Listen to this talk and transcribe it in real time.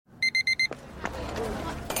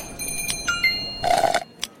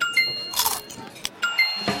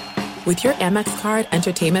With your Amex card,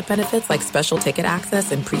 entertainment benefits like special ticket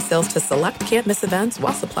access and pre-sales to select can't-miss events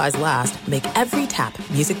while supplies last make every tap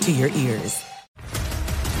music to your ears.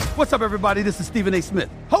 What's up, everybody? This is Stephen A. Smith,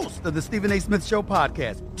 host of the Stephen A. Smith Show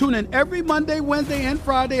podcast. Tune in every Monday, Wednesday, and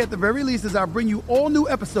Friday at the very least as I bring you all new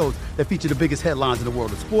episodes that feature the biggest headlines in the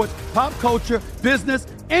world of sports, pop culture, business,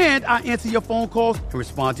 and I answer your phone calls and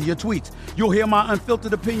respond to your tweets. You'll hear my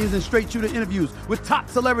unfiltered opinions and straight-shooter interviews with top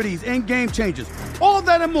celebrities and game changers. All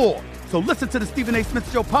that and more. So listen to the Stephen A.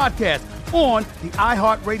 Smith Show podcast on the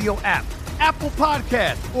iHeartRadio app, Apple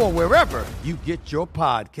Podcasts, or wherever you get your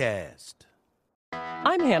podcast.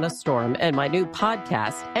 I'm Hannah Storm, and my new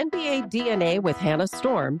podcast, NBA DNA with Hannah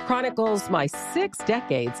Storm, chronicles my 6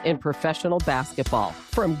 decades in professional basketball.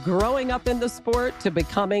 From growing up in the sport to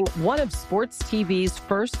becoming one of sports TV's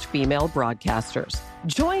first female broadcasters.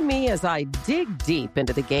 Join me as I dig deep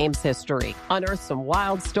into the game's history, unearth some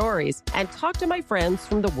wild stories, and talk to my friends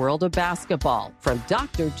from the world of basketball, from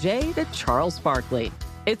Dr. J to Charles Barkley.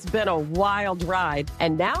 It's been a wild ride,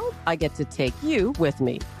 and now I get to take you with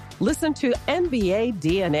me. Listen to NBA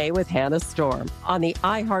DNA with Hannah Storm on the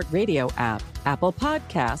iHeartRadio app, Apple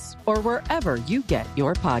Podcasts, or wherever you get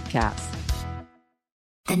your podcasts.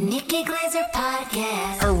 The Nikki Glaser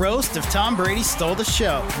Podcast. Her roast of Tom Brady stole the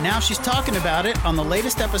show. Now she's talking about it on the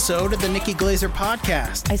latest episode of the Nikki Glaser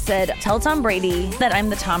Podcast. I said, tell Tom Brady that I'm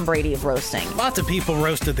the Tom Brady of roasting. Lots of people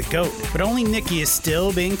roasted the GOAT, but only Nikki is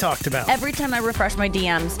still being talked about. Every time I refresh my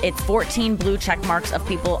DMs, it's 14 blue check marks of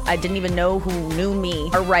people I didn't even know who knew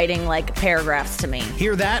me are writing like paragraphs to me.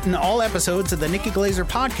 Hear that in all episodes of the Nikki Glaser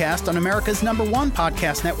Podcast on America's #1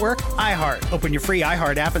 podcast network, iHeart. Open your free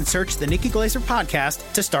iHeart app and search the Nikki Glaser Podcast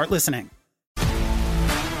to start listening.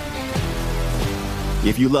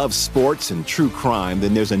 If you love sports and true crime,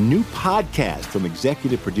 then there's a new podcast from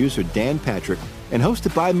executive producer Dan Patrick and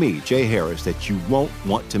hosted by me, Jay Harris, that you won't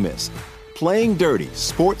want to miss. Playing Dirty: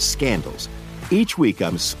 Sports Scandals. Each week,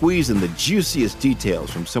 I'm squeezing the juiciest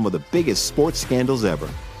details from some of the biggest sports scandals ever.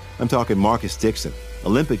 I'm talking Marcus Dixon,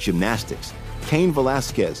 Olympic gymnastics, Cain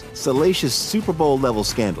Velasquez, salacious Super Bowl-level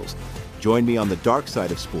scandals. Join me on the dark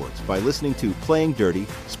side of sports by listening to Playing Dirty: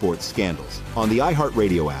 Sports Scandals on the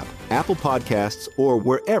iHeartRadio app, Apple Podcasts, or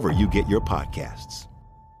wherever you get your podcasts.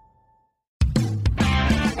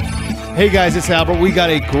 Hey guys, it's Albert. We got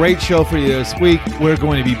a great show for you this week. We're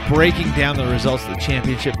going to be breaking down the results of the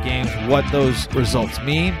championship games, what those results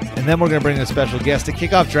mean, and then we're going to bring in a special guest to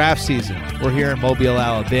kick off draft season. We're here in Mobile,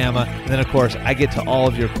 Alabama, and then, of course, I get to all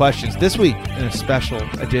of your questions this week in a special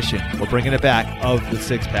edition. We're bringing it back of the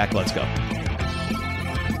Six Pack. Let's go.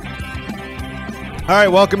 All right,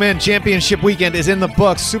 welcome in. Championship weekend is in the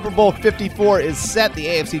books. Super Bowl 54 is set. The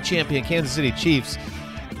AFC champion Kansas City Chiefs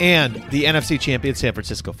and the NFC champion San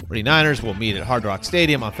Francisco 49ers will meet at Hard Rock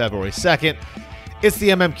Stadium on February 2nd. It's the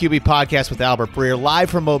MMQB podcast with Albert Breer, live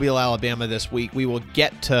from Mobile, Alabama this week. We will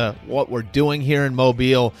get to what we're doing here in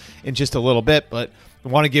Mobile in just a little bit, but I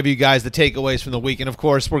want to give you guys the takeaways from the week. And, of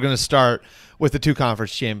course, we're going to start with the two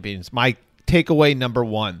conference champions. My takeaway number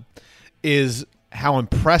one is how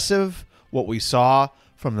impressive what we saw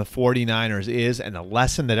from the 49ers is, and a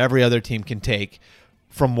lesson that every other team can take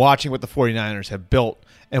from watching what the 49ers have built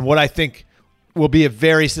and what I think will be a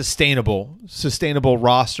very sustainable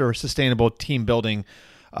roster, sustainable team building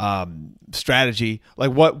strategy,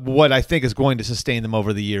 like what I think is going to sustain them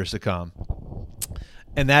over the years to come.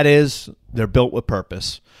 And that is, they're built with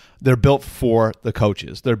purpose. They're built for the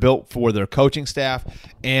coaches. They're built for their coaching staff.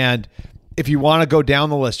 And if you want to go down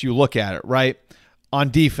the list, you look at it, right? On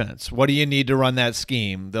defense, what do you need to run that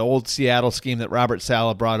scheme? The old Seattle scheme that Robert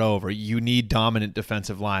Saleh brought over. You need dominant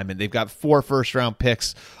defensive linemen. They've got 4 first-round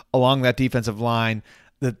picks along that defensive line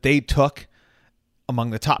that they took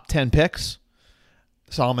among the top 10 picks.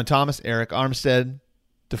 Solomon Thomas, Eric Armstead,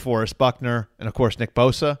 DeForest Buckner, and, of course, Nick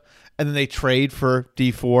Bosa. And then they trade for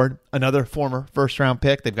Dee Ford, another former first-round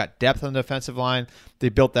pick. They've got depth on the defensive line. They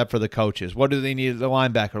built that for the coaches. What do they need at the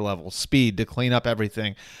linebacker level? Speed to clean up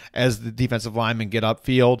everything as the defensive linemen get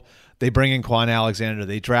upfield. They bring in Quan Alexander.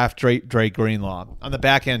 They draft Dre Greenlaw. On the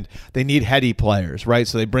back end, they need heady players, right?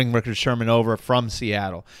 So they bring Richard Sherman over from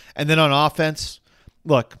Seattle. And then on offense,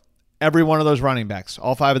 look, every one of those running backs,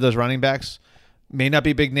 all 5 of those running backs, may not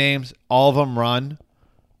be big names. All of them run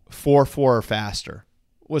 4.4 or faster.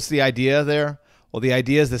 What's the idea there? Well, the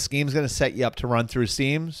idea is the scheme's going to set you up to run through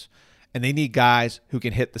seams, and they need guys who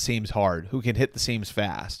can hit the seams hard, who can hit the seams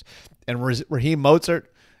fast. And Raheem Mostert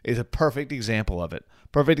is a perfect example of it.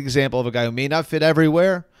 Perfect example of a guy who may not fit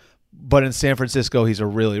everywhere, but in San Francisco, he's a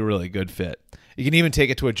really, really good fit. You can even take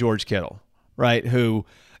it to a George Kittle, right, who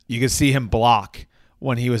you can see him block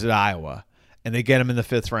when he was at Iowa. and they get him in the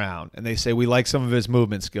 5th round, and they say, we like some of his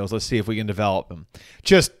movement skills. Let's see if we can develop him.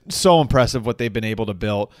 Just so impressive what they've been able to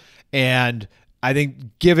build. And I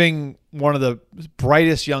think giving one of the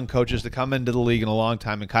brightest young coaches to come into the league in a long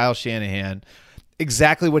time, and Kyle Shanahan,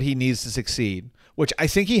 exactly what he needs to succeed, which I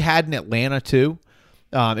think he had in Atlanta too.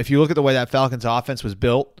 If you look at the way that Falcons offense was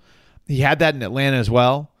built, he had that in Atlanta as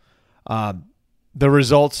well. The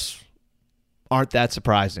results aren't that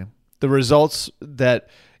surprising. The results that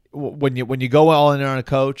when you go all in on a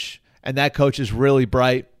coach, and that coach is really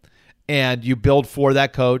bright, and you build for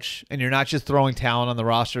that coach, and you're not just throwing talent on the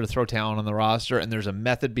roster to throw talent on the roster, and there's a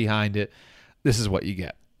method behind it, this is what you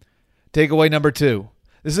get. Takeaway number 2.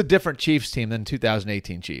 This is a different Chiefs team than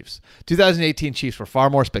 2018 Chiefs. 2018 Chiefs were far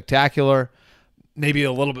more spectacular, maybe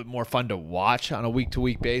a little bit more fun to watch on a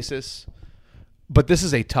week-to-week basis. But this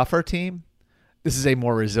is a tougher team. This is a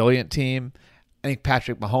more resilient team. I think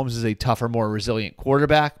Patrick Mahomes is a tougher, more resilient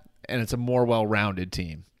quarterback, and it's a more well-rounded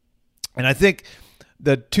team. And I think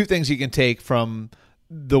the 2 things you can take from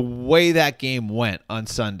the way that game went on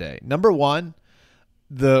Sunday. Number 1,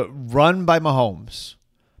 the run by Mahomes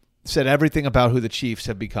said everything about who the Chiefs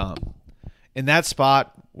have become. In that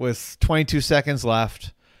spot, with 22 seconds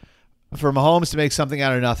left, for Mahomes to make something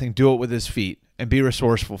out of nothing, do it with his feet and be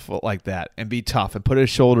resourceful like that and be tough and put his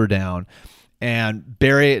shoulder down and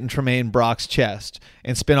bury it in Tremaine Brock's chest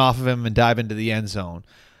and spin off of him and dive into the end zone.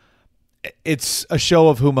 It's a show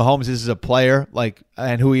of who Mahomes is as a player,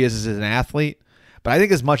 and who he is as an athlete. But I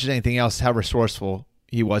think as much as anything else, how resourceful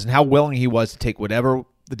he was and how willing he was to take whatever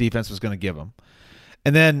the defense was going to give him.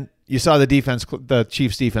 And then you saw the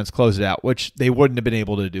Chiefs defense close it out, which they wouldn't have been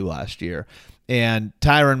able to do last year. And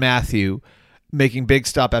Tyrann Mathieu making big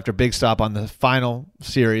stop after big stop on the final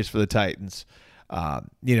series for the Titans.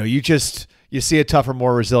 You see a tougher,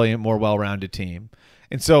 more resilient, more well-rounded team.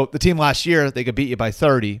 And so the team last year, they could beat you by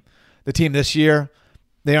 30. The team this year,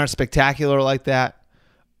 they aren't spectacular like that,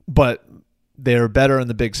 but they're better in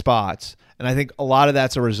the big spots. And I think a lot of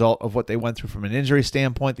that's a result of what they went through from an injury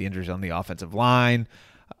standpoint, the injuries on the offensive line.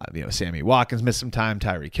 Sammy Watkins missed some time,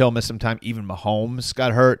 Tyreek Hill missed some time, even Mahomes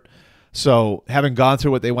got hurt. So having gone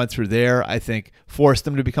through what they went through there, I think forced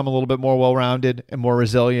them to become a little bit more well-rounded and more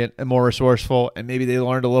resilient and more resourceful. And maybe they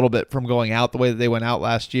learned a little bit from going out the way that they went out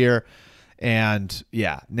last year. And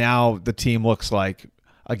now the team looks like,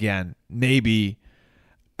 again, maybe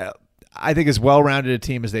I think as well-rounded a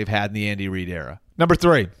team as they've had in the Andy Reid era. Number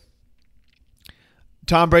 3,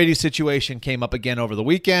 Tom Brady's situation came up again over the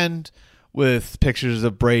weekend with pictures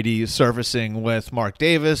of Brady surfacing with Mark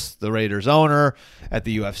Davis, the Raiders owner, at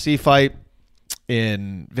the UFC fight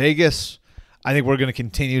in Vegas. I think we're going to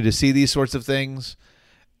continue to see these sorts of things.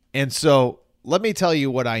 And so let me tell you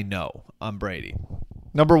what I know on Brady.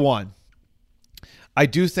 Number 1, I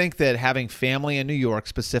do think that having family in New York,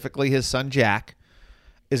 specifically his son Jack,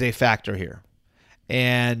 is a factor here.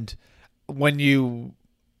 And when you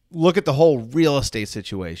look at the whole real estate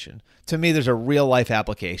situation, to me, there's a real life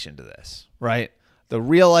application to this, right? The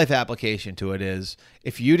real life application to it is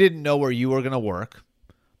if you didn't know where you were going to work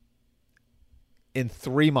in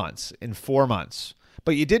 3 months, in 4 months,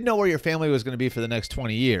 but you did know where your family was going to be for the next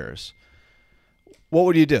 20 years, what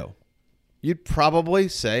would you do? You'd probably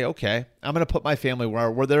say, okay, I'm going to put my family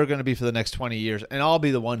where they're going to be for the next 20 years, and I'll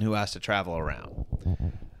be the one who has to travel around.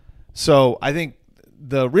 So I think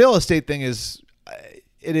the real estate thing is,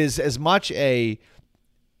 it is as much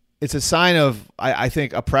it's a sign of, I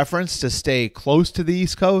think, a preference to stay close to the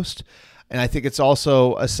East Coast. And I think it's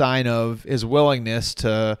also a sign of his willingness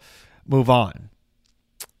to move on.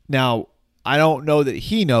 Now, I don't know that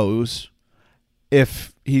he knows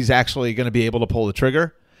if he's actually going to be able to pull the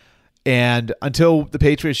trigger. And until the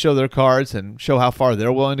Patriots show their cards and show how far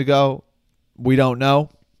they're willing to go, we don't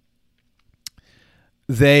know.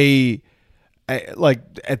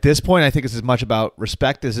 At this point, I think it's as much about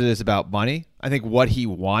respect as it is about money. I think what he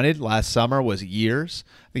wanted last summer was years.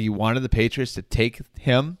 I think he wanted the Patriots to take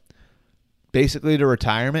him basically to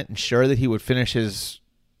retirement, ensure that he would finish his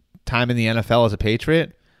time in the NFL as a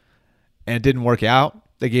Patriot, and it didn't work out.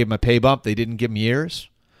 They gave him a pay bump. They didn't give him years.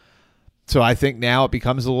 So I think now it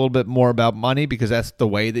becomes a little bit more about money because that's the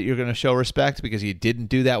way that you're going to show respect, because he didn't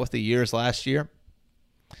do that with the years last year.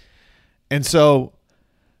 And so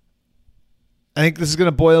I think this is going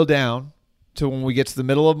to boil down to, when we get to the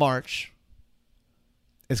middle of March,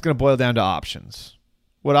 it's going to boil down to options.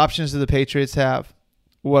 What options do the Patriots have?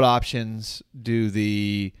 What options does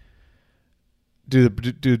the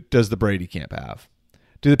Brady camp have?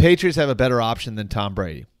 Do the Patriots have a better option than Tom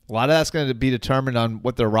Brady? A lot of that's going to be determined on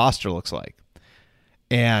what their roster looks like.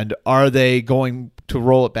 And are they going to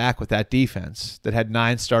roll it back with that defense that had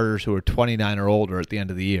 9 starters who were 29 or older at the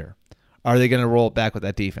end of the year? Are they going to roll it back with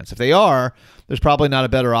that defense? If they are, there's probably not a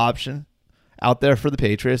better option out there for the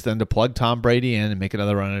Patriots than to plug Tom Brady in and make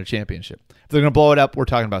another run at a championship. If they're going to blow it up, we're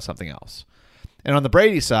talking about something else. And on the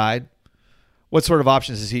Brady side, what sort of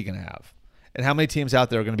options is he going to have? And how many teams out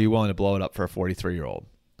there are going to be willing to blow it up for a 43-year-old?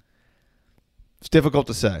 It's difficult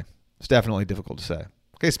to say. It's definitely difficult to say.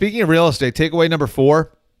 Okay, speaking of real estate, takeaway number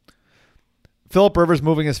 4. Philip Rivers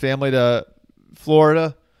moving his family to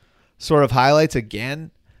Florida sort of highlights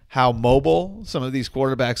again how mobile some of these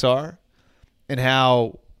quarterbacks are and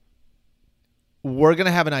how we're going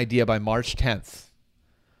to have an idea by March 10th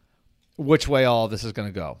which way all of this is going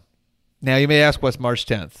to go. Now, you may ask, what's March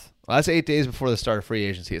 10th? Well, that's 8 days before the start of free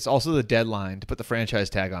agency. It's also the deadline to put the franchise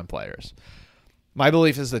tag on players. My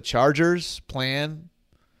belief is the Chargers' plan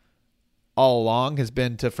all along has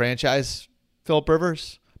been to franchise Philip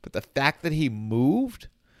Rivers, but the fact that he moved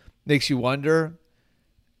makes you wonder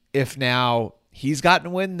if now he's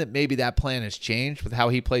gotten wind that maybe that plan has changed with how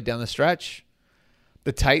he played down the stretch.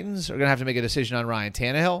 The Titans are going to have to make a decision on Ryan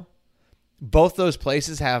Tannehill. Both those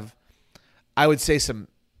places have, I would say, some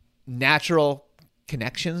natural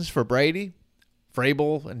connections for Brady.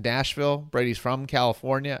 Vrabel and Nashville. Brady's from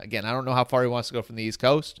California. Again, I don't know how far he wants to go from the East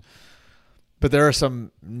Coast, but there are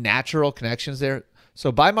some natural connections there.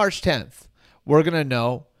 So by March 10th, we're going to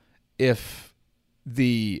know if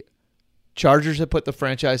the Chargers have put the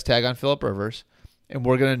franchise tag on Philip Rivers, and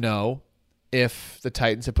we're going to know if the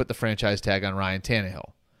Titans have put the franchise tag on Ryan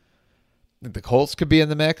Tannehill. The Colts could be in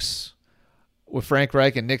the mix with Frank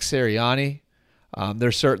Reich and Nick Sirianni.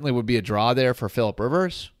 There certainly would be a draw there for Philip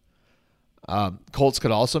Rivers. Colts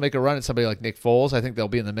could also make a run at somebody like Nick Foles. I think they'll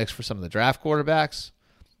be in the mix for some of the draft quarterbacks.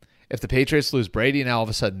 If the Patriots lose Brady, now all of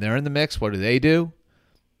a sudden they're in the mix, what do?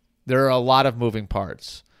 There are a lot of moving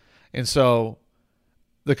parts. And so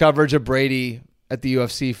the coverage of Brady at the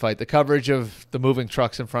UFC fight, the coverage of the moving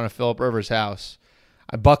trucks in front of Philip Rivers' house,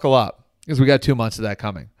 I buckle up because we got 2 months of that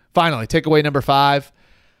coming. Finally, takeaway number 5.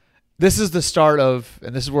 This is the start of,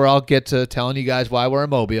 and this is where I'll get to telling you guys why we're in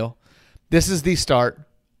Mobile. This is the start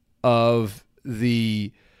of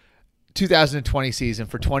the 2020 season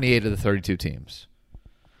for 28 of the 32 teams.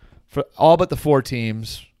 For all but the 4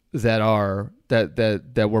 teams that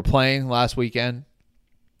were playing last weekend,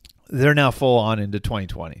 they're now full on into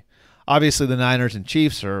 2020. Obviously, the Niners and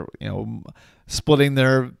Chiefs are, splitting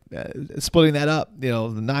that up.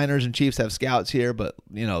 The Niners and Chiefs have scouts here, but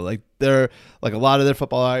they're like a lot of their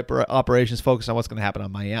football operations focus on what's going to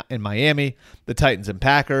happen in Miami. The Titans and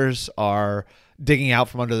Packers are digging out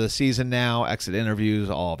from under the season now, exit interviews,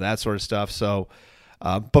 all of that sort of stuff. So,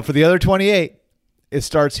 but for the other 28, it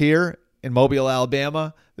starts here in Mobile,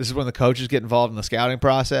 Alabama. This is when the coaches get involved in the scouting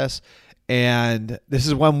process, and this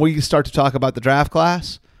is when we start to talk about the draft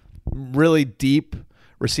class. Really deep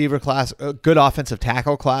receiver class, a good offensive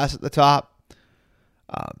tackle class at the top.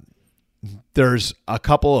 There's a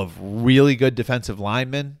couple of really good defensive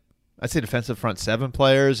linemen. I'd say defensive front 7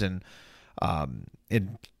 players, and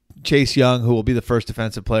in Chase Young, who will be the first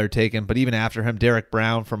defensive player taken, but even after him, Derek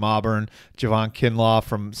Brown from Auburn, Javon Kinlaw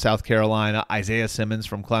from South Carolina, Isaiah Simmons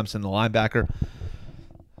from Clemson, the linebacker.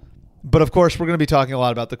 But of course, we're going to be talking a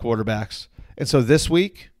lot about the quarterbacks. And so this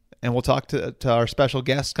week, and we'll talk to our special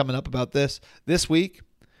guests coming up about this week,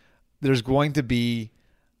 there's going to be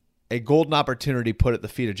a golden opportunity put at the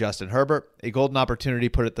feet of Justin Herbert, a golden opportunity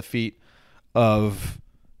put at the feet of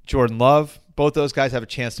Jordan Love. Both those guys have a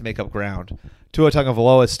chance to make up ground. Tua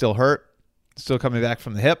Tagovailoa is still hurt, still coming back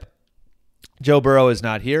from the hip. Joe Burrow is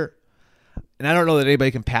not here. And I don't know that anybody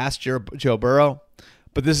can pass Joe Burrow,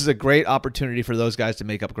 but this is a great opportunity for those guys to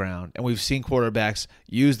make up ground. And we've seen quarterbacks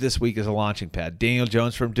use this week as a launching pad. Daniel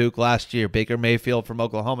Jones from Duke last year, Baker Mayfield from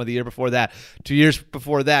Oklahoma the year before that. 2 years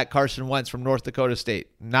before that, Carson Wentz from North Dakota State.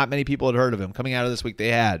 Not many people had heard of him. Coming out of this week, they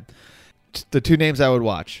had. The 2 names I would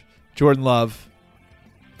watch, Jordan Love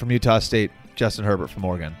from Utah State, Justin Herbert from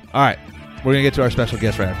Oregon. All right, we're going to get to our special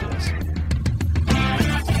guest right after this.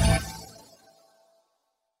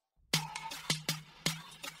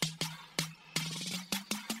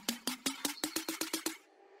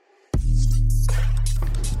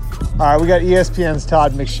 All right, we got ESPN's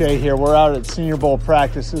Todd McShay here. We're out at Senior Bowl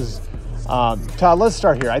practices. Todd, let's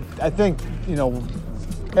start here. I think,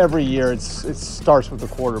 every year it starts with the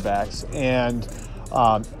quarterbacks. And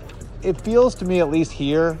it feels to me, at least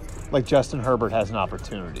here, like Justin Herbert has an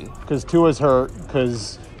opportunity. Because Tua's hurt,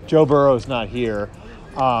 because Joe Burrow's not here.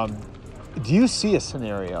 Do you see a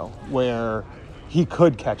scenario where he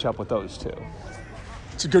could catch up with those 2?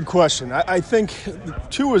 It's a good question. I think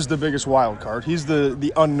Tua is the biggest wild card. He's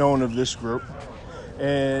the unknown of this group,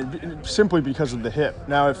 and simply because of the hip.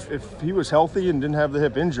 Now, if he was healthy and didn't have the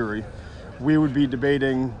hip injury, we would be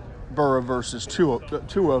debating Burrow versus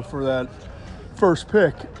Tua for that first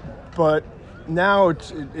pick, but now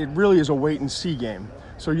it really is a wait-and-see game.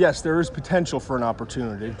 So, yes, there is potential for an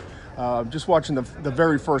opportunity. Just watching the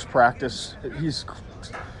very first practice, he's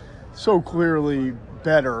so clearly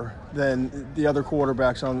better than the other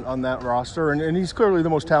quarterbacks on that roster, and he's clearly the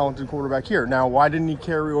most talented quarterback here. Now, why didn't he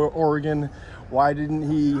carry Oregon? Why didn't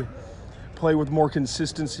he play with more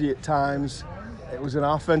consistency at times? It was an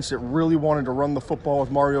offense that really wanted to run the football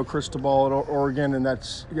with Mario Cristobal at Oregon, and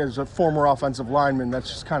that's, as a former offensive lineman, that's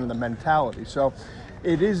just kind of the mentality. So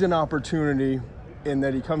it is an opportunity in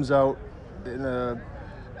that he comes out in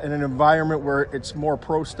an environment where it's more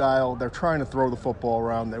pro style. They're trying to throw the football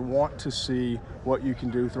around. They want to see what you can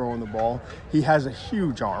do throwing the ball. He has a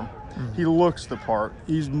huge arm. Mm-hmm. He looks the part.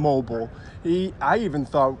 He's mobile. I even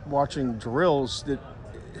thought watching drills that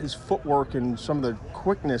his footwork and some of the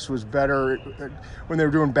quickness was better when they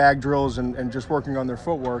were doing bag drills and just working on their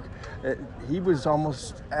footwork. He was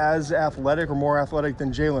almost as athletic or more athletic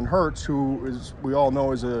than Jalen Hurts, who is, we all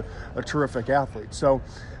know, is a terrific athlete. So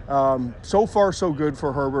far so good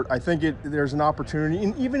for Herbert. I think there's an opportunity,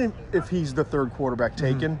 and even if he's the third quarterback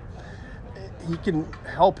taken, he can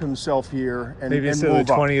help himself here and maybe instead of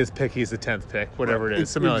the 20th pick, he's the 10th pick, whatever it is,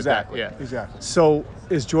 something exactly, like that. Yeah, exactly. So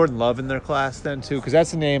is Jordan Love in their class then too? Because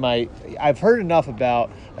that's a name I've heard enough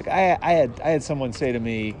about. Like I had someone say to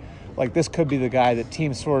me, like, this could be the guy that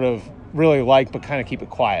teams sort of really like but kind of keep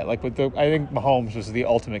it quiet. Like I think Mahomes was the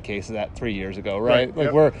ultimate case of that 3 years ago, right? Like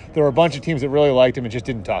yep. where there were a bunch of teams that really liked him and just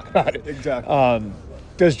didn't talk about it. Exactly.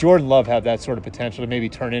 Does Jordan Love have that sort of potential to maybe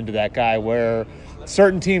turn into that guy where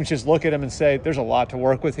certain teams just look at him and say, there's a lot to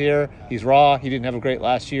work with here. He's raw. He didn't have a great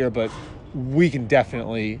last year, but we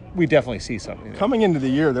definitely see something there. Coming into the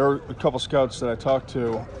year, there were a couple scouts that I talked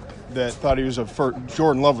to that thought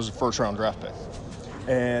Jordan Love was a first-round draft pick.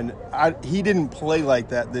 And he didn't play like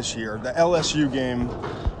that this year. The LSU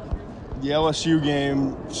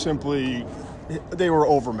game simply, they were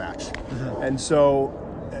overmatched. Mm-hmm. And so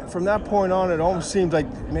from that point on, it almost seemed like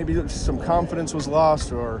maybe some confidence was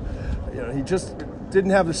lost, or he just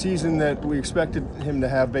didn't have the season that we expected him to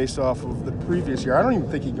have based off of the previous year. I don't even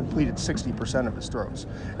think he completed 60% of his throws,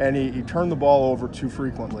 and he turned the ball over too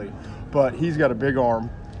frequently. But he's got a big arm.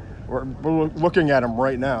 We're looking at him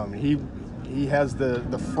right now. I mean, he has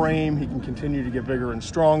the frame. He can continue to get bigger and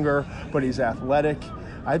stronger, but he's athletic.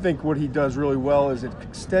 I think what he does really well is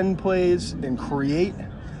extend plays and create.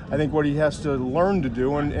 I think what he has to learn to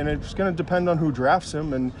do, and it's going to depend on who drafts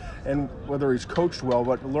him and whether he's coached well,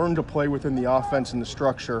 but learn to play within the offense and the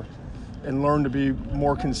structure and learn to be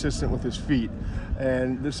more consistent with his feet.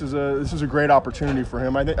 And this is a great opportunity for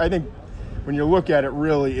him. I think when you look at it,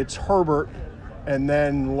 really, it's Herbert and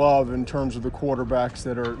then Love in terms of the quarterbacks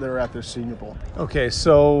that are at this Senior Bowl. Okay,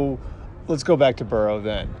 so let's go back to Burrow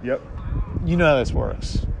then. Yep. You know how this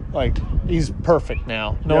works. Like, he's perfect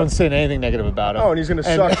now. No one's saying anything negative about him. Oh, and he's going to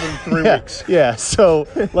suck in 3 weeks. Yeah. So,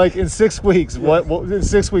 like, in 6 weeks, what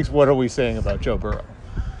are we saying about Joe Burrow?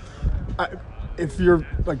 If you're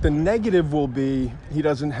like, the negative will be he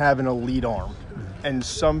doesn't have an elite arm, and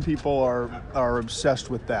some people are obsessed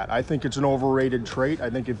with that. I think it's an overrated trait. I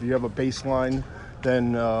think if you have a baseline,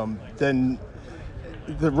 then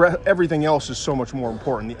everything else is so much more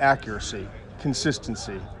important. The accuracy,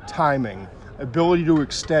 consistency, timing, ability to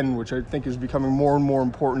extend, which I think is becoming more and more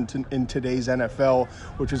important in today's NFL,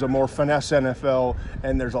 which is a more finesse NFL,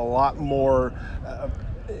 and there's a lot more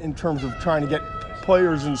in terms of trying to get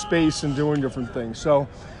players in space and doing different things. So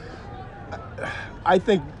I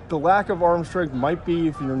think the lack of arm strength might be,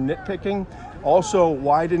 if you're nitpicking. Also,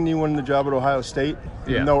 why didn't he win the job at Ohio State?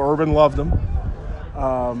 Even though Urban loved him.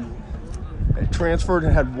 Transferred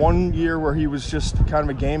and had 1 year where he was just kind of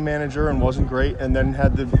a game manager and wasn't great, and then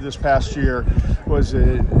had this past year was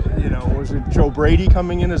it Joe Brady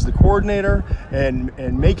coming in as the coordinator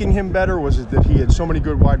and making him better? Was it that he had so many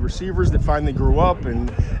good wide receivers that finally grew up,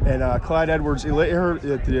 and Clyde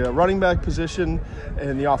Edwards-Helaire at the running back position,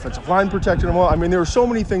 and the offensive line protected him well? I mean, there were so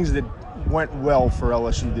many things that went well for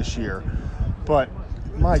LSU this year, but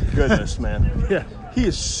my goodness, man. Yeah. He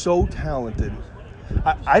is so talented.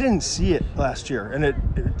 I didn't see it last year, and it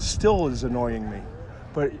still is annoying me.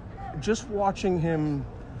 But just watching him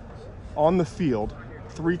on the field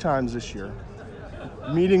 3 times this year,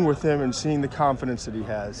 meeting with him and seeing the confidence that he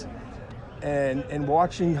has, and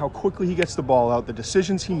watching how quickly he gets the ball out, the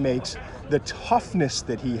decisions he makes, the toughness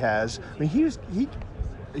that he has. I mean,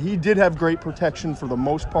 he did have great protection for the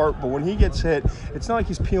most part, but when he gets hit, it's not like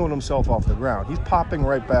he's peeling himself off the ground. He's popping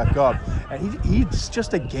right back up, and he's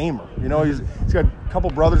just a gamer. He's got a couple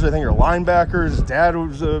brothers, I think, are linebackers. His dad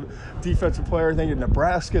was a defensive player, I think, in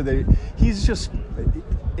Nebraska.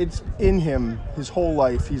 it's in him his whole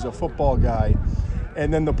life. He's a football guy.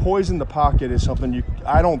 And then the poise in the pocket is something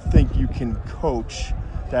I don't think you can coach,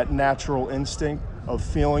 that natural instinct of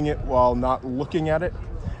feeling it while not looking at it.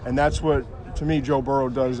 And that's what, to me, Joe Burrow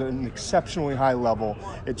does at an exceptionally high level.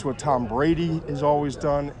 It's what Tom Brady has always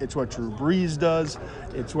done. It's what Drew Brees does.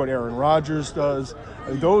 It's what Aaron Rodgers does.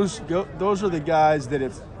 And those are the guys that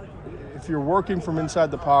if you're working from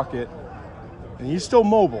inside the pocket, and he's still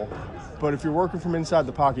mobile, but if you're working from inside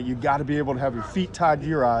the pocket, you got to be able to have your feet tied to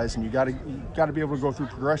your eyes, and you got to be able to go through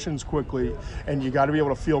progressions quickly, and you got to be able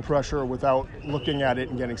to feel pressure without looking at it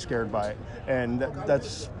and getting scared by it. And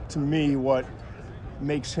that's to me what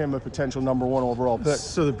makes him a potential number 1 overall pick.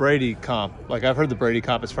 So the Brady comp, like I've heard the Brady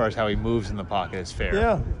comp as far as how he moves in the pocket is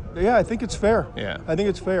fair. Yeah, I think it's fair. Yeah, I think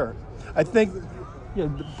it's fair. I think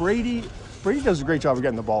Brady does a great job of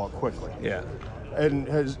getting the ball up quickly. Yeah. And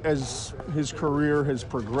as his career has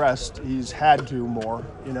progressed, he's had to more,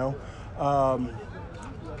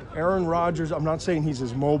 Aaron Rodgers, I'm not saying he's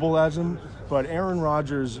as mobile as him, but Aaron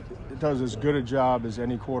Rodgers does as good a job as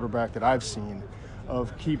any quarterback that I've seen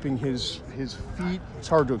of keeping his feet. It's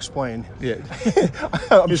hard to explain. Yeah.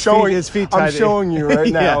 His feet tied. I'm showing you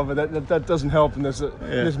right now, Yeah. but that doesn't help in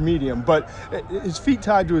this medium. But his feet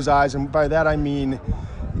tied to his eyes, and by that I mean,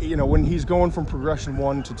 when he's going from progression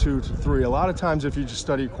 1 to 2 to 3, a lot of times if you just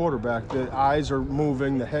study a quarterback, the eyes are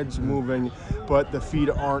moving, the head's moving, but the feet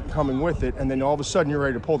aren't coming with it, and then all of a sudden you're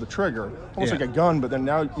ready to pull the trigger, almost like a gun, but then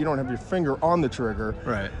now you don't have your finger on the trigger,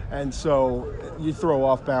 right? And so you throw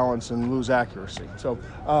off balance and lose accuracy. So,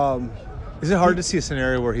 is it hard to see a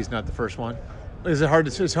scenario where he's not the first one? Is it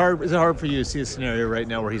hard for you to see a scenario right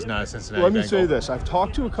now where he's not a Cincinnati Let me Bengal? say this: I've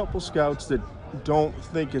talked to a couple scouts that don't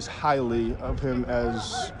think as highly of him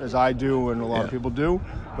as I do and a lot of people do,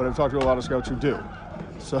 but I've talked to a lot of scouts who do.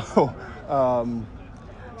 So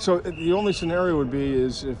so the only scenario would be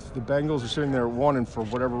is if the Bengals are sitting there at 1 and for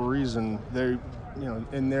whatever reason they,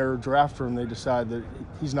 in their draft room they decide that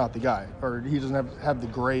he's not the guy or he doesn't have the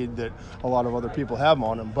grade that a lot of other people have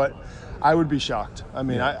on him. But I would be shocked. I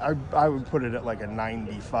mean, I would put it at like a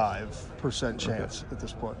 95% chance at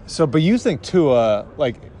this point. So, but you think Tua,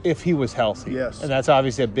 like, if he was healthy, yes, and that's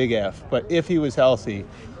obviously a big if, but if he was healthy,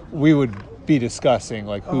 we would be discussing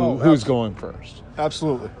like who's going first.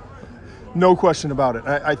 Absolutely, no question about it.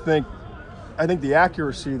 I think the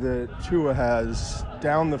accuracy that Tua has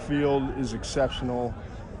down the field is exceptional.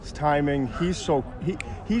 His timing, he's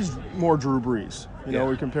more Drew Brees.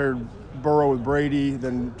 We compared Burrow with Brady,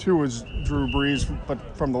 then Tua's Drew Brees, but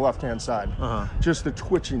from the left-hand side. Just the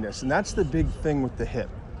twitchiness, and that's the big thing with the hip.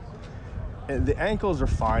 And the ankles are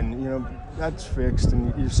fine, that's fixed,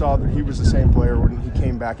 and you saw that he was the same player when he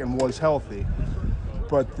came back and was healthy.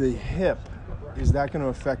 But the hip, is that going to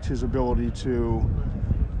affect his ability to?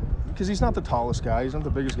 Because he's not the tallest guy, he's not the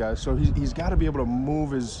biggest guy, so he's got to be able to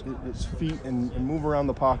move his feet and move around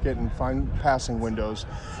the pocket and find passing windows.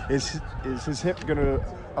 Is his hip going to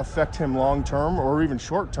affect him long term or even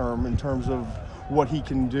short term in terms of what he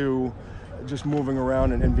can do just moving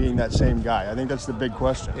around and being that same guy? I think that's the big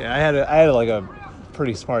question. Yeah, I had like a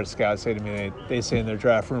pretty smart scout say to me, they say in their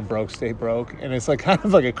draft room, broke stay broke, and it's like kind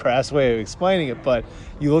of like a crass way of explaining it, but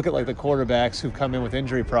you look at like the quarterbacks who've come in with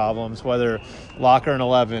injury problems, whether Locker in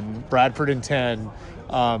 11, Bradford in 10,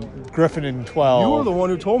 Griffin in 12. You were the one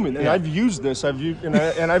who told me, and I've used this. I've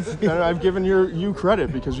given you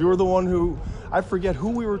credit because you were the one who, I forget who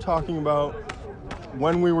we were talking about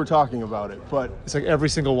when we were talking about it, but it's like every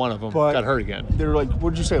single one of them got hurt again. They're like,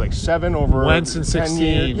 what did you say, like 7 over Wentz in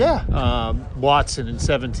 16, yeah. Watson in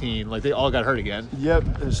 17, like they all got hurt again.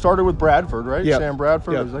 Yep, it started with Bradford, right? Yep. Sam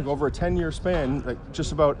Bradford. Yep. It was like over a 10-year span, like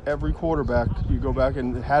just about every quarterback you go back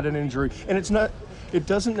and had an injury, and it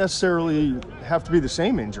doesn't necessarily have to be the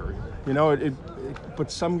same injury, but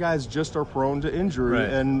some guys just are prone to injury, right.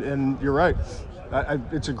 And you're right.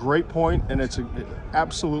 It's a great point, and it's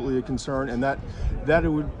absolutely a concern, and that it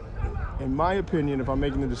would, in my opinion, if I'm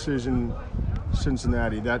making the decision,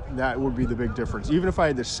 Cincinnati, that would be the big difference. Even if I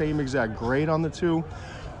had the same exact grade on the two,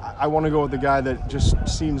 I want to go with the guy that just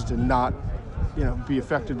seems to not, be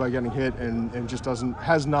affected by getting hit and just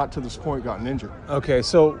has not to this point gotten injured. Okay,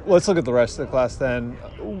 so let's look at the rest of the class then.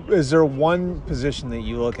 Is there one position that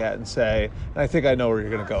you look at and say, and I think I know where you're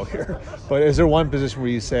going to go here, but is there one position where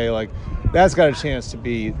you say, like, that's got a chance to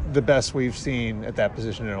be the best we've seen at that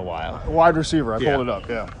position in a while? Wide receiver, I pulled it up,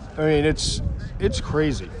 yeah. I mean, it's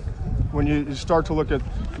crazy. When you start to look at,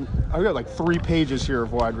 I've got like 3 pages here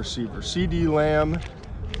of wide receivers. C.D. Lamb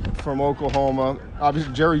from Oklahoma,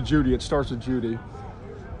 obviously Jerry Jeudy, it starts with Jeudy.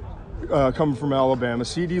 coming from Alabama.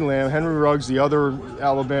 C.D. Lamb, Henry Ruggs, the other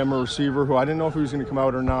Alabama receiver, who I didn't know if he was going to come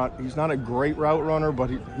out or not. He's not a great route runner, but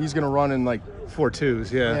he's going to run in like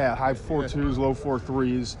 4.2s, yeah. Yeah, high 4.2s, low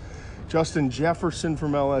 4.3s. Justin Jefferson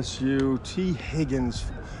from LSU, T. Higgins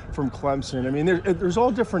from Clemson. I mean, there's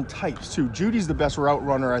all different types, too. Judy's the best route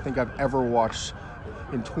runner I think I've ever watched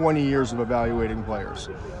in 20 years of evaluating players.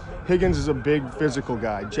 Higgins is a big physical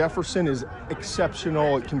guy. Jefferson is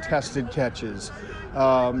exceptional at contested catches.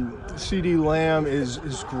 C.D. Lamb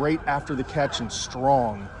is great after the catch and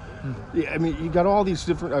strong. Yeah, I mean, you got all these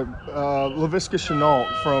different Laviska Shenault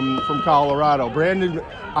from Colorado. Brandon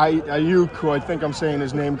Ayuk, who I think I'm saying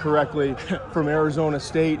his name correctly, from Arizona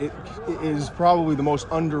State, is probably the most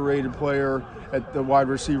underrated player at the wide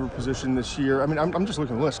receiver position this year. I mean, I'm just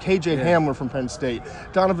looking at the list. KJ Hamler from Penn State.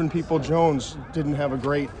 Donovan People-Jones didn't have a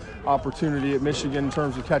great opportunity at Michigan in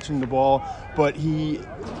terms of catching the ball, but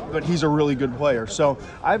he's a really good player. So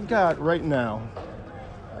I've got right now,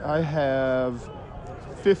 I have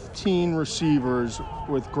 15 receivers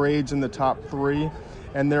with grades in the top 3,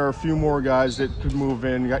 and there are a few more guys that could move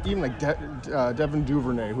in. You got even like Devin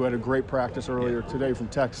Duvernay, who had a great practice earlier today from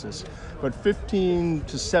Texas. But 15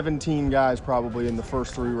 to 17 guys probably in the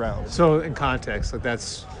first 3 rounds. So in context, like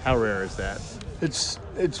that's how rare is that? It's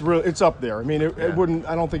up there. I mean, it wouldn't.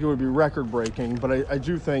 I don't think it would be record breaking, but I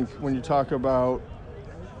do think when you talk about,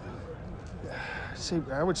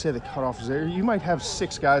 I would say the cutoff is there. You might have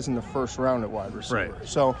 6 guys in the first round at wide receiver. Right.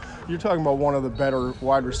 So you're talking about one of the better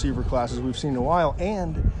wide receiver classes we've seen in a while,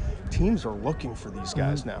 and teams are looking for these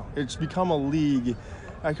guys now. It's become a league.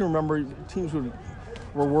 I can remember teams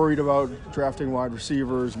were worried about drafting wide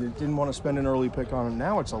receivers and they didn't want to spend an early pick on them.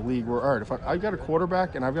 Now it's a league where, all right, if I've got a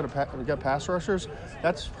quarterback and I've got pass rushers,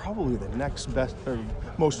 that's probably the next best or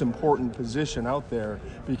most important position out there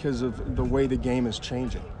because of the way the game is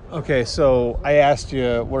changing. Okay, so I asked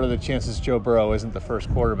you, what are the chances Joe Burrow isn't the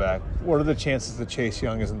first quarterback? What are the chances that Chase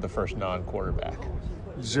Young isn't the first non-quarterback?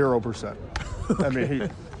 0%. I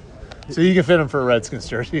mean, so you can fit him for a Redskins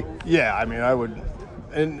jersey? Yeah, I mean, I would.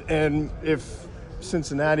 And if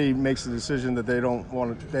Cincinnati makes the decision that they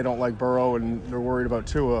don't like Burrow and they're worried about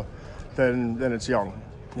Tua, then it's Young.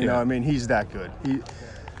 You know, I mean, he's that good.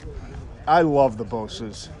 I love the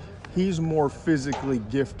Bosa's. He's more physically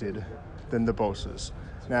gifted than the Bosa's.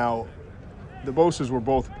 Now, the Bosa's were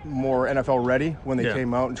both more NFL ready when they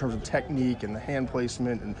came out in terms of technique and the hand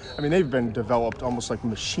placement. And I mean, they've been developed almost like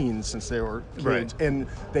machines since they were kids. Right. And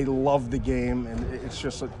they love the game, and it's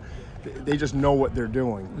just they just know what they're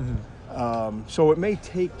doing. Mm-hmm. So it may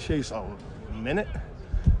take Chase a minute,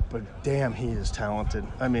 but damn, he is talented.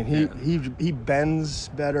 I mean, he bends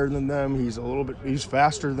better than them. He's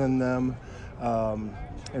faster than them.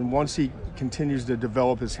 And once he continues to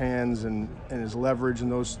develop his hands and his leverage and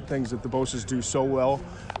those things that the Bosa's do so well,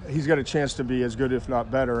 he's got a chance to be as good, if not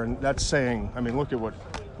better. And that's saying, I mean, look at what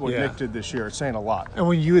Nick did this year. It's saying a lot. And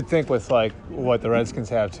when you would think with, like, what the Redskins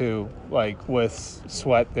have, too, like with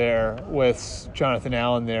Sweat there, with Jonathan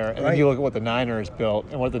Allen there, and then you look at what the Niners built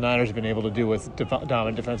and what the Niners have been able to do with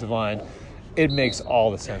dominant defensive line, it makes all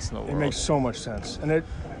the sense in the world. It makes so much sense. And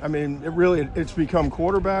it's become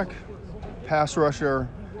quarterback, pass rusher,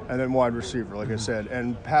 and then wide receiver, like I said.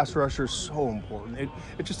 And pass rusher is so important.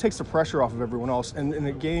 It just takes the pressure off of everyone else. And in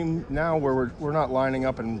a game now where we're not lining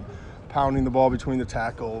up and pounding the ball between the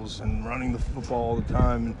tackles and running the football all the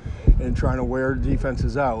time and trying to wear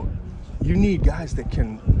defenses out, you need guys that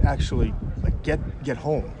can actually get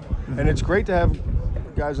home. Mm-hmm. And it's great to have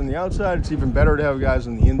guys on the outside. It's even better to have guys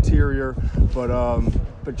on the interior.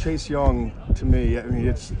 But Chase Young, to me, I mean,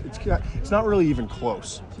 it's not really even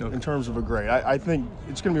close in terms of a grade. I think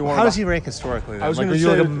it's going to be one. How does he rank historically? Then? You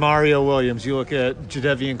look at Mario Williams, you look at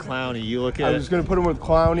Jadeveon Clowney, you look at. I was going to put him with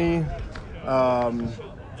Clowney,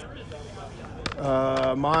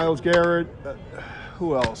 Myles Garrett.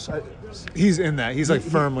 Who else? He's in that. He's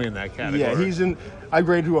firmly in that category. Yeah, he's in. I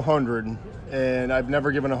grade to 100, and I've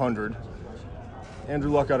never given 100.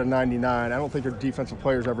 Andrew Luck got a 99. I don't think a defensive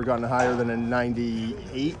player's ever gotten higher than a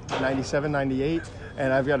 98, 97, 98.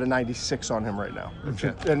 And I've got a 96 on him right now.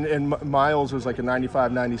 Okay. And Miles was like a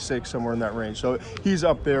 95, 96, somewhere in that range. So he's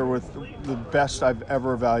up there with the best I've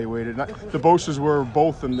ever evaluated. The Bosa's were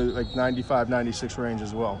both in the 95, 96 range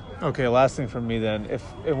as well. Okay, last thing from me then.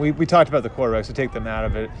 If we talked about the quarterbacks, so take them out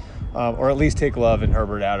of it, or at least take Love and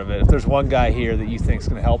Herbert out of it. If there's one guy here that you think is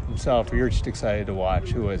going to help himself or you're just excited to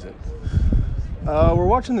watch, who is it? We're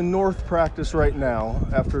watching the North practice right now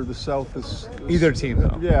after the South is either team,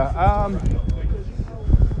 though. Yeah.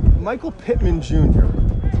 Michael Pittman Jr.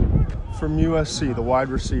 from USC, the wide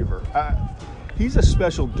receiver. He's a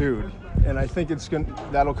special dude. and I think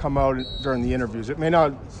that'll come out during the interviews. It may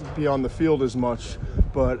not be on the field as much,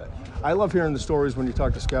 but I love hearing the stories when you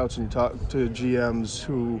talk to scouts and you talk to GMs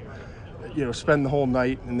who, spend the whole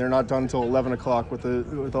night and they're not done until 11 o'clock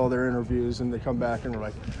with all their interviews, and they come back and we're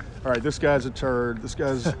like, all right, this guy's a turd, this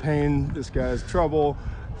guy's pain, this guy's trouble,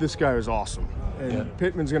 this guy is awesome. And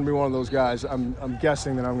Pittman's going to be one of those guys. I'm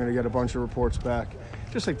guessing that I'm going to get a bunch of reports back.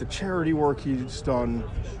 Just like the charity work he's done,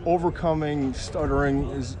 overcoming stuttering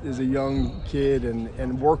as a young kid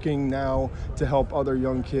and working now to help other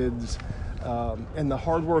young kids, and the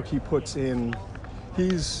hard work he puts in,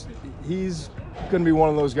 he's going to be one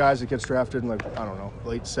of those guys that gets drafted in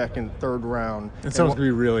late second, third round. And someone's going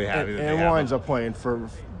to be really happy and winds up playing for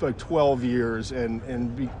like 12 years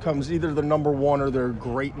and becomes either the number one or their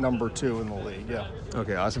great number two in the league. Yeah.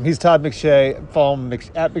 Okay, awesome. He's Todd McShay. Follow him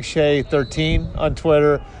at McShay13 on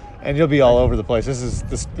Twitter, and you'll be all over the place. This is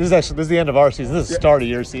the end of our season. This is the start of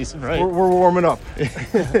your season, right? We're warming up. All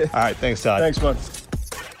right, thanks, Todd. Thanks, bud.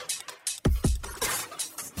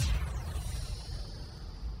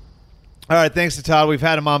 All right, thanks to Todd. We've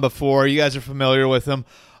had him on before. You guys are familiar with him.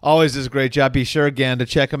 Always does a great job. Be sure, again, to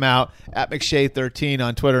check him out at McShay13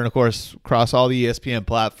 on Twitter and, of course, across all the ESPN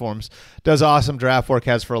platforms. Does awesome draft work,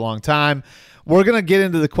 has for a long time. We're going to get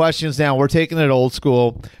into the questions now. We're taking it old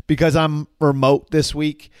school because I'm remote this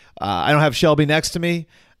week. I don't have Shelby next to me,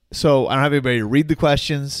 so I don't have anybody to read the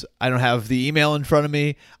questions. I don't have the email in front of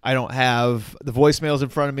me. I don't have the voicemails in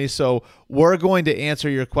front of me. So we're going to answer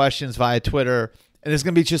your questions via Twitter. And it's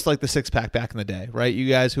going to be just like the six-pack back in the day, right? You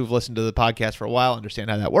guys who've listened to the podcast for a while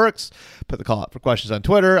understand how that works. Put the call out for questions on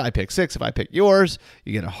Twitter. I pick 6. If I pick yours,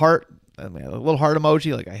 you get a heart, a little heart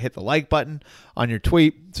emoji, like I hit the like button on your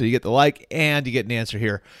tweet. So you get the like and you get an answer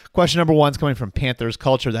here. Question number 1 is coming from Panthers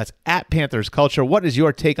Culture. That's at Panthers Culture. What is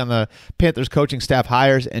your take on the Panthers coaching staff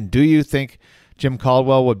hires? And do you think Jim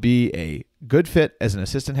Caldwell would be a good fit as an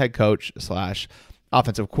assistant head coach /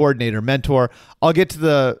 offensive coordinator mentor? I'll get to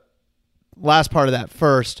the last part of that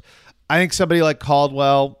first. I think somebody like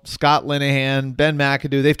Caldwell, Scott Linehan, Ben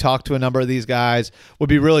McAdoo, they've talked to a number of these guys, would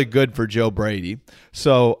be really good for Joe Brady.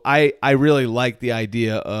 So I really like the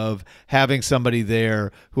idea of having somebody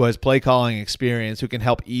there who has play calling experience who can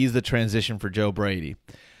help ease the transition for Joe Brady.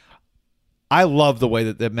 I love the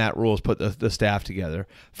way that Matt Rule has put the staff together.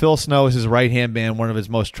 Phil Snow is his right-hand man, one of his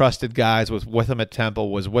most trusted guys, was with him at Temple,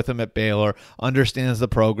 was with him at Baylor, understands the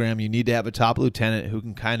program. You need to have a top lieutenant who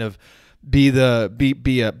can kind of be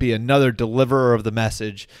another deliverer of the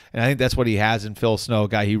message, and I think that's what he has in Phil Snow, a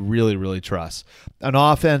guy he really, really trusts. On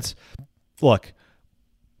offense, look,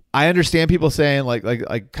 I understand people saying like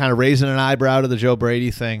kind of raising an eyebrow to the Joe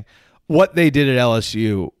Brady thing. What they did at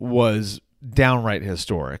LSU was downright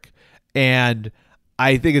historic, and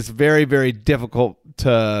I think it's very, very difficult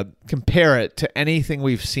to compare it to anything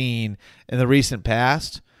we've seen in the recent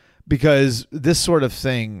past, because this sort of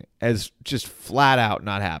thing has just flat out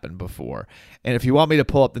not happened before. And if you want me to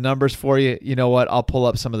pull up the numbers for you, you know what? I'll pull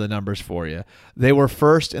up some of the numbers for you. They were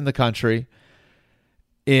first in the country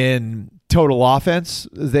in total offense.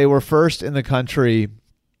 They were first in the country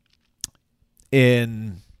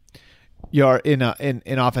in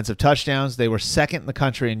offensive touchdowns. They were second in the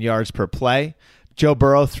country in yards per play. Joe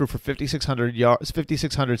Burrow threw for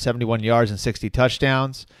 5,671 yards and 60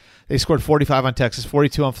 touchdowns. They scored 45 on Texas,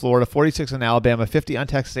 42 on Florida, 46 on Alabama, 50 on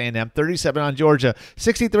Texas A&M, 37 on Georgia,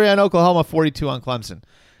 63 on Oklahoma, 42 on Clemson.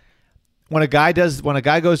 When a guy goes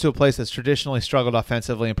to a place that's traditionally struggled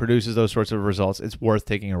offensively and produces those sorts of results, it's worth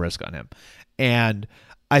taking a risk on him. And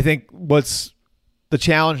I think what's the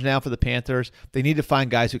challenge now for the Panthers, they need to find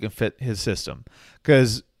guys who can fit his system,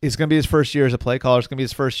 because it's going to be his first year as a play caller. It's going to be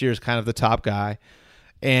his first year as kind of the top guy.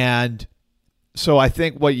 And so I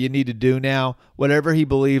think what you need to do now, whatever he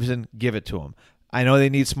believes in, give it to him. I know they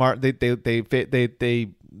need smart. That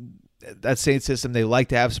Saints system, they like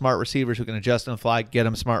to have smart receivers who can adjust on the fly. Get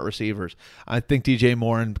him smart receivers. I think DJ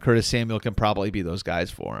Moore and Curtis Samuel can probably be those guys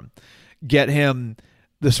for him. Get him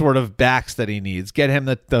the sort of backs that he needs. Get him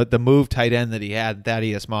the move tight end that he had,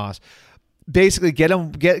 Thaddeus Moss. Basically, get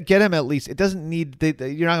him at least. It doesn't need.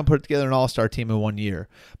 You're not going to put together an all-star team in 1 year,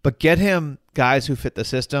 but get him guys who fit the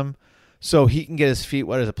system, so he can get his feet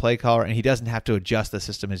wet as a play caller, and he doesn't have to adjust the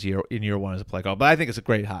system in year one as a play caller. But I think it's a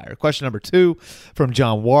great hire. Question number 2 from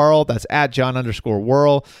John Worrell. That's at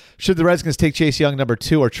John_Worrell. Should the Redskins take Chase Young number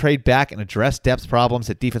 2 or trade back and address depth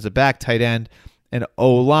problems at defensive back, tight end, and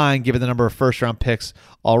O-line, given the number of first-round picks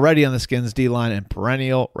already on the Skins D-line and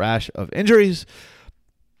perennial rash of injuries?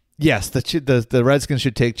 Yes, the Redskins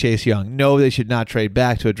should take Chase Young. No, they should not trade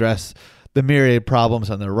back to address the myriad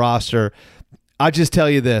problems on their roster. I'll just tell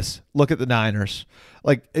you this. Look at the Niners.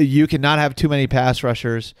 Like, you cannot have too many pass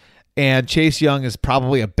rushers, And Chase Young is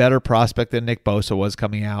probably a better prospect than Nick Bosa was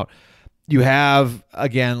coming out. You have,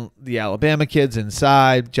 again, the Alabama kids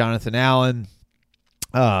inside, Jonathan Allen.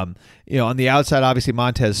 On the outside, obviously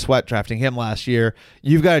Montez Sweat, drafting him last year.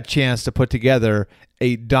 You've got a chance to put together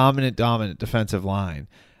a dominant defensive line.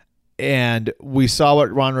 And we saw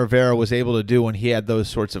what Ron Rivera was able to do when he had those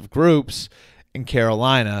sorts of groups in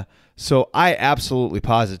Carolina. So I absolutely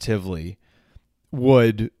positively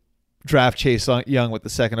would draft Chase Young with the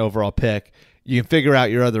second overall pick. You can figure out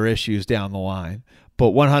your other issues down the line.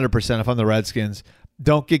 But 100%, if I'm the Redskins,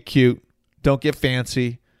 don't get cute. Don't get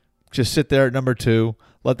fancy. Just sit there at number 2.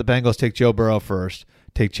 Let the Bengals take Joe Burrow first.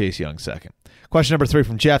 Take Chase Young second. Question number 3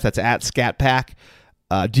 from Jeff. That's at ScatPack.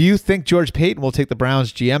 Do you think George Paton will take the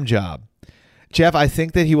Browns GM job? Jeff, I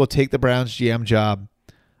think that he will take the Browns GM job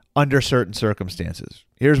under certain circumstances.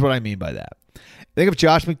 Here's what I mean by that. I think if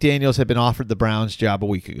Josh McDaniels had been offered the Browns job a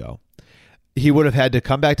week ago, he would have had to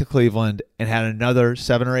come back to Cleveland and had another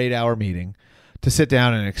 7 or 8 hour meeting to sit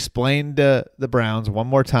down and explain to the Browns one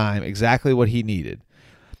more time exactly what he needed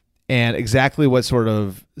and exactly what sort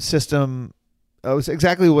of system,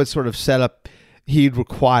 exactly what sort of setup he'd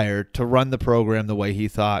require to run the program the way he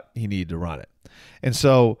thought he needed to run it. And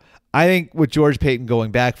so I think with George Paton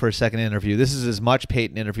going back for a second interview, this is as much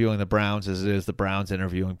Paton interviewing the Browns as it is the Browns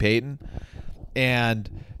interviewing Paton.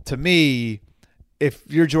 And to me, if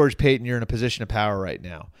you're George Paton, you're in a position of power right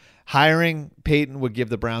now. Hiring Paton would give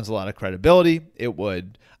the Browns a lot of credibility. It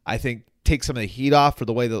would, I think, take some of the heat off for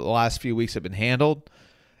the way that the last few weeks have been handled.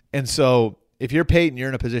 And so if you're Paton, you're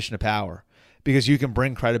in a position of power because you can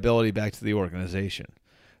bring credibility back to the organization.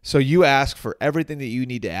 So you ask for everything that you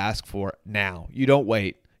need to ask for now. You don't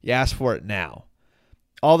wait. You ask for it now.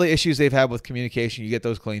 All the issues they've had with communication, you get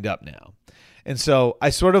those cleaned up now. And so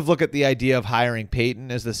I sort of look at the idea of hiring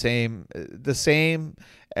Paton as the same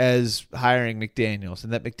as hiring McDaniels,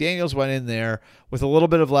 and that McDaniels went in there with a little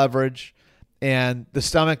bit of leverage and the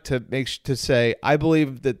stomach to say, I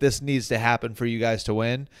believe that this needs to happen for you guys to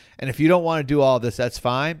win. And if you don't want to do all of this, that's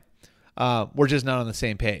fine. We're just not on the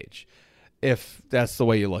same page, if that's the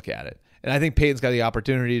way you look at it. And I think Peyton's got the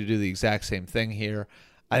opportunity to do the exact same thing here.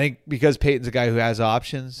 I think because Peyton's a guy who has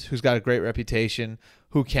options, who's got a great reputation,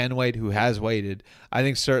 who can wait, who has waited, I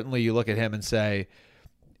think certainly you look at him and say,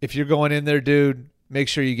 if you're going in there, dude, make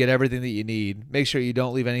sure you get everything that you need. Make sure you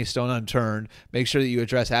don't leave any stone unturned. Make sure that you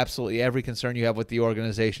address absolutely every concern you have with the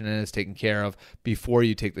organization and it's taken care of before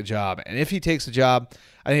you take the job. And if he takes the job,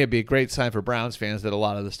 I think it'd be a great sign for Browns fans that a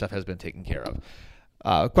lot of this stuff has been taken care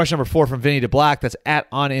of. Question number 4 from Vinny DeBlack. That's at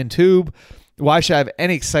OnInTube. Why should I have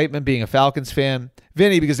any excitement being a Falcons fan?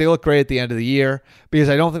 Vinny, because they look great at the end of the year, because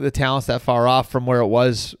I don't think the talent's that far off from where it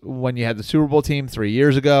was when you had the Super Bowl team 3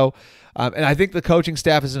 years ago. And I think the coaching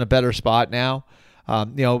staff is in a better spot now.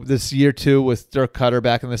 This year 2 with Dirk Cutter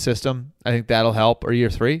back in the system, I think that'll help. Or year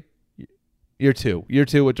 3? Year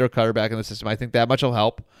two with Dirk Cutter back in the system. I think that much will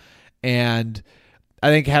help. And I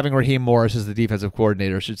think having Raheem Morris as the defensive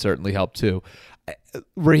coordinator should certainly help too.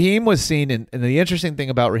 Raheem was seen, and the interesting thing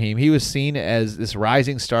about Raheem, he was seen as this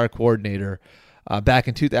rising star coordinator back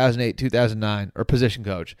in 2008, 2009, or position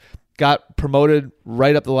coach. Got promoted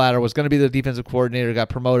right up the ladder, was going to be the defensive coordinator, got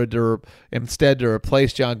promoted instead to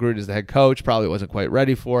replace John Gruden as the head coach. Probably wasn't quite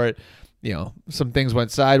ready for it. Some things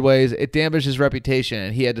went sideways. It damaged his reputation,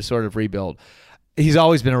 and he had to sort of rebuild. He's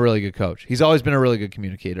always been a really good coach. He's always been a really good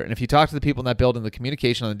communicator. And if you talk to the people in that building, the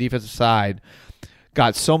communication on the defensive side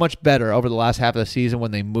got so much better over the last half of the season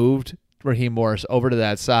when they moved Raheem Morris over to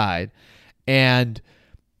that side. And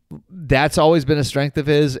that's always been a strength of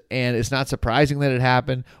his, and it's not surprising that it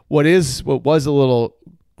happened. What was a little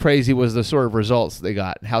crazy was the sort of results they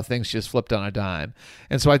got and how things just flipped on a dime.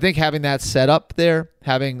 And so I think having that set up there,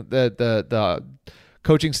 having the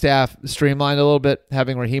coaching staff streamlined a little bit,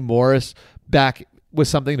 having Raheem Morris back with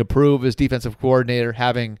something to prove as defensive coordinator,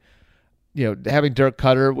 having Dirk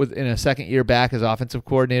Cutter in a second year back as offensive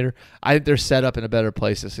coordinator, I think they're set up in a better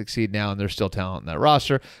place to succeed now, and there's still talent in that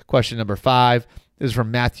roster. Question number 5 is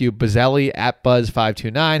from Matthew Bazzelli at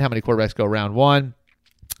Buzz529. How many quarterbacks go round 1?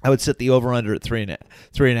 I would set the over-under at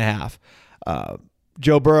 3.5.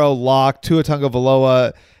 Joe Burrow, lock. Tua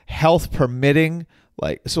Tagovailoa, health permitting.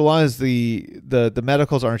 So long as the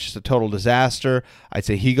medicals aren't just a total disaster, I'd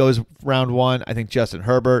say he goes round 1. I think Justin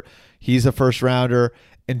Herbert, he's a first rounder.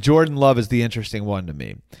 And Jordan Love is the interesting one to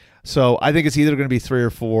me. So I think it's either going to be 3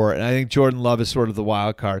 or 4, and I think Jordan Love is sort of the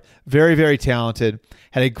wild card. Very, very talented.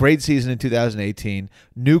 Had a great season in 2018.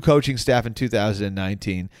 New coaching staff in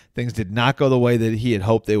 2019. Things did not go the way that he had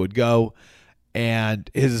hoped they would go, and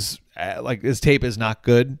his tape is not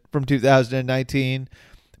good from 2019.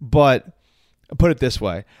 But put it this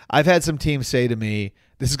way: I've had some teams say to me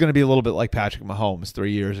this is going to be a little bit like Patrick Mahomes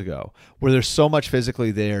 3 years ago, where there's so much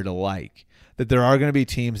physically there to like that there are going to be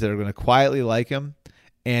teams that are going to quietly like him,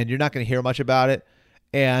 and you're not going to hear much about it.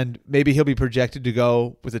 And maybe he'll be projected to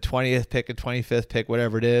go with the 20th pick and 25th pick,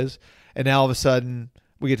 whatever it is. And now all of a sudden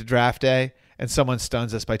we get to draft day and someone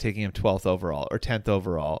stuns us by taking him 12th overall or 10th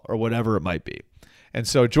overall or whatever it might be. And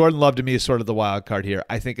so Jordan Love to me is sort of the wild card here.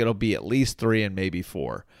 I think it'll be at least 3 and maybe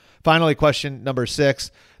 4. Finally, question number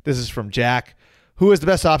 6. This is from Jack. Who is the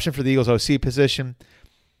best option for the Eagles OC position?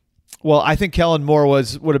 Well, I think Kellen Moore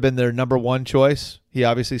would have been their number 1 choice. He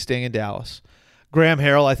obviously staying in Dallas. Graham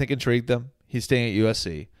Harrell, I think, intrigued them. He's staying at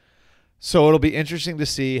USC. So it'll be interesting to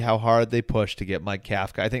see how hard they push to get Mike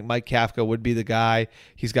Kafka. I think Mike Kafka would be the guy.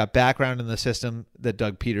 He's got background in the system that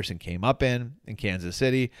Doug Peterson came up in Kansas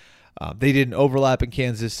City. They didn't overlap in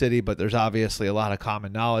Kansas City, but there's obviously a lot of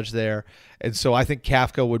common knowledge there. And so I think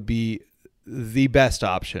Kafka would be the best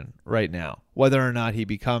option right now. Whether or not they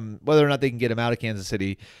can get him out of Kansas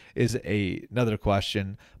City is another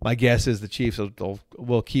question. My guess is the Chiefs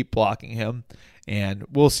will keep blocking him, and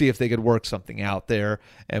we'll see if they could work something out there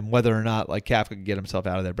and whether or not like Kafka can get himself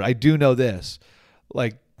out of there. But I do know this,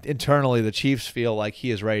 like internally, the Chiefs feel like he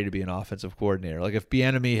is ready to be an offensive coordinator. Like if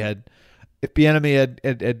Bieniemy had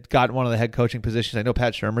gotten one of the head coaching positions, I know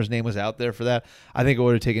Pat Shurmur's name was out there for that. I think it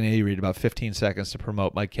would have taken Andy Reid about 15 seconds to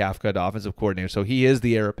promote Mike Kafka to offensive coordinator. So he is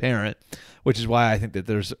the heir apparent, which is why I think that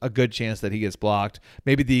there's a good chance that he gets blocked.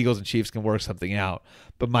 Maybe the Eagles and Chiefs can work something out.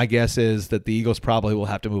 But my guess is that the Eagles probably will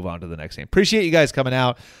have to move on to the next game. Appreciate you guys coming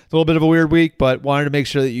out. It's a little bit of a weird week, but wanted to make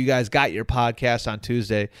sure that you guys got your podcast on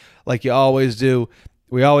Tuesday like you always do.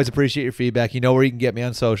 We always appreciate your feedback. You know where you can get me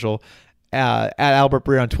on social. At Albert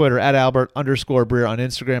Breer on Twitter, at Albert_Breer on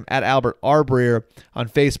Instagram, at Albert R. Breer on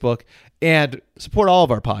Facebook, and support all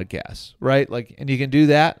of our podcasts, right? And you can do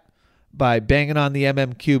that by banging on the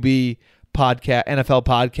MMQB podcast, NFL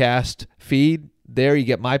podcast feed. There you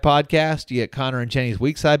get my podcast, you get Connor and Jenny's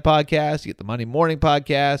Weekside podcast, you get the Monday Morning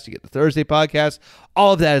podcast, you get the Thursday podcast.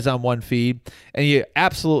 All of that is on one feed, and you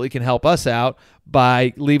absolutely can help us out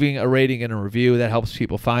by leaving a rating and a review. That helps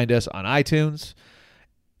people find us on iTunes.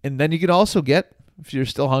 And then you can also get, if you're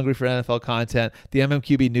still hungry for NFL content, the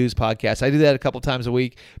MMQB News Podcast. I do that a couple times a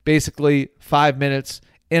week. Basically, 5 minutes,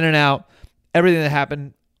 in and out, everything that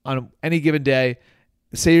happened on any given day.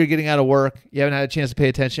 Say you're getting out of work, you haven't had a chance to pay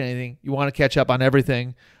attention to anything, you want to catch up on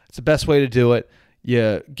everything. It's the best way to do it.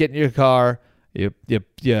 You get in your car, you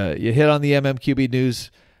hit on the MMQB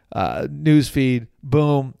news feed,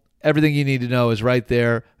 boom, everything you need to know is right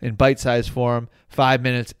there in bite-sized form, 5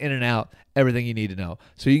 minutes, in and out. Everything you need to know.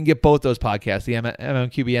 So you can get both those podcasts, the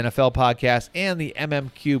MMQB NFL podcast and the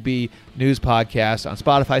MMQB News podcast on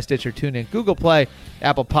Spotify, Stitcher, TuneIn, Google Play,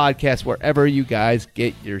 Apple Podcasts, wherever you guys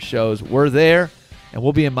get your shows. We're there, and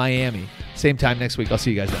we'll be in Miami. Same time next week. I'll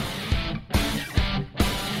see you guys then.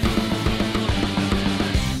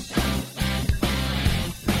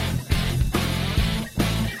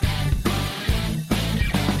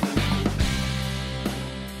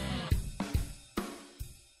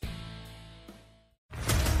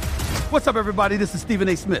 What's up, everybody? This is Stephen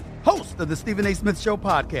A. Smith, host of the Stephen A. Smith Show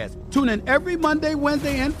podcast. Tune in every Monday,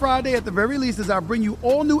 Wednesday, and Friday at the very least as I bring you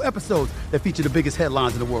all new episodes that feature the biggest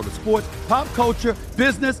headlines in the world of sports, pop culture,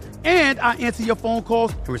 business, and I answer your phone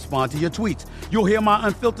calls and respond to your tweets. You'll hear my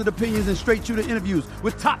unfiltered opinions and straight-shooter interviews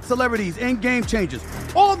with top celebrities and game changers.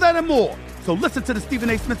 All that and more. So listen to the Stephen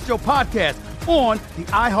A. Smith Show podcast on the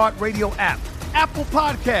iHeartRadio app, Apple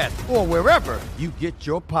Podcasts, or wherever you get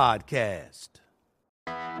your podcast.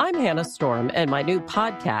 I'm Hannah Storm, and my new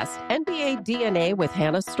podcast, NBA DNA with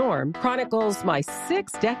Hannah Storm, chronicles my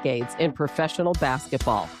 6 decades in professional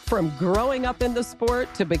basketball. From growing up in the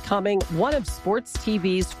sport to becoming one of sports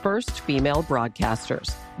TV's first female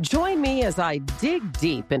broadcasters. Join me as I dig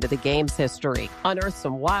deep into the game's history, unearth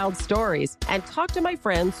some wild stories, and talk to my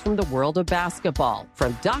friends from the world of basketball,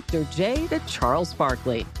 from Dr. J to Charles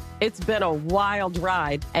Barkley. It's been a wild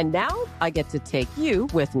ride, and now I get to take you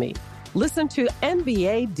with me. Listen to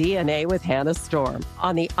NBA DNA with Hannah Storm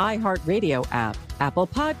on the iHeartRadio app, Apple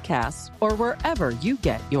Podcasts, or wherever you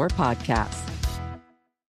get your podcasts.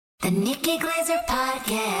 The Nikki Glaser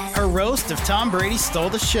Podcast. Her roast of Tom Brady stole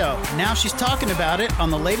the show. Now she's talking about it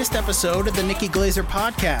on the latest episode of the Nikki Glaser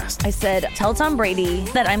Podcast. I said, tell Tom Brady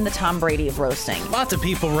that I'm the Tom Brady of roasting. Lots of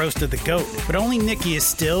people roasted the GOAT, but only Nikki is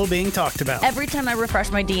still being talked about. Every time I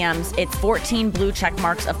refresh my DMs, it's 14 blue check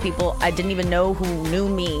marks of people I didn't even know who knew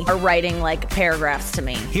me are writing like paragraphs to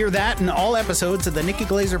me. Hear that in all episodes of the Nikki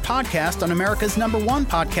Glaser Podcast on America's #1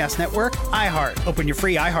 podcast network, iHeart. Open your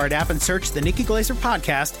free iHeart app and search the Nikki Glaser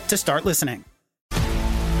Podcast to start listening.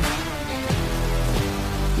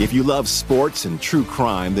 If you love sports and true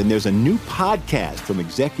crime, then there's a new podcast from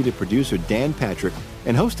executive producer Dan Patrick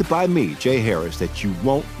and hosted by me, Jay Harris, that you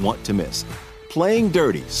won't want to miss. Playing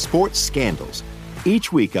Dirty: Sports Scandals.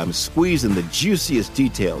 Each week, I'm squeezing the juiciest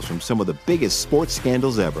details from some of the biggest sports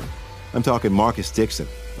scandals ever. I'm talking Marcus Dixon,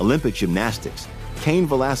 Olympic gymnastics, Cain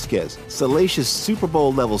Velasquez, salacious Super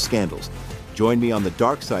Bowl-level scandals. Join me on the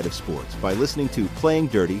dark side of sports by listening to Playing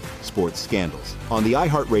Dirty: Sports Scandals on the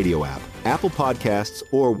iHeartRadio app, Apple Podcasts,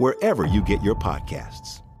 or wherever you get your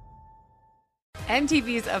podcasts.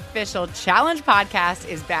 MTV's official Challenge podcast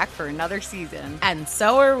is back for another season. And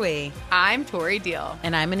so are we. I'm Tori Deal.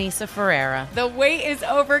 And I'm Anissa Ferreira. The wait is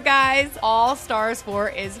over, guys. All Stars 4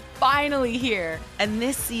 is finally here. And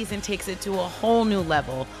this season takes it to a whole new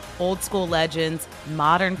level. Old school legends,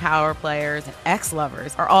 modern power players, and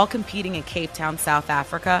ex-lovers are all competing in Cape Town, South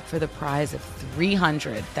Africa for the prize of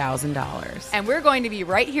 $300,000. And we're going to be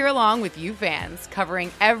right here along with you fans,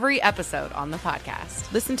 covering every episode on the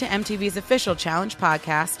podcast. Listen to MTV's official Challenge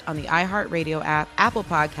podcast on the iHeartRadio app, Apple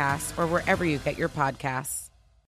Podcasts, or wherever you get your podcasts.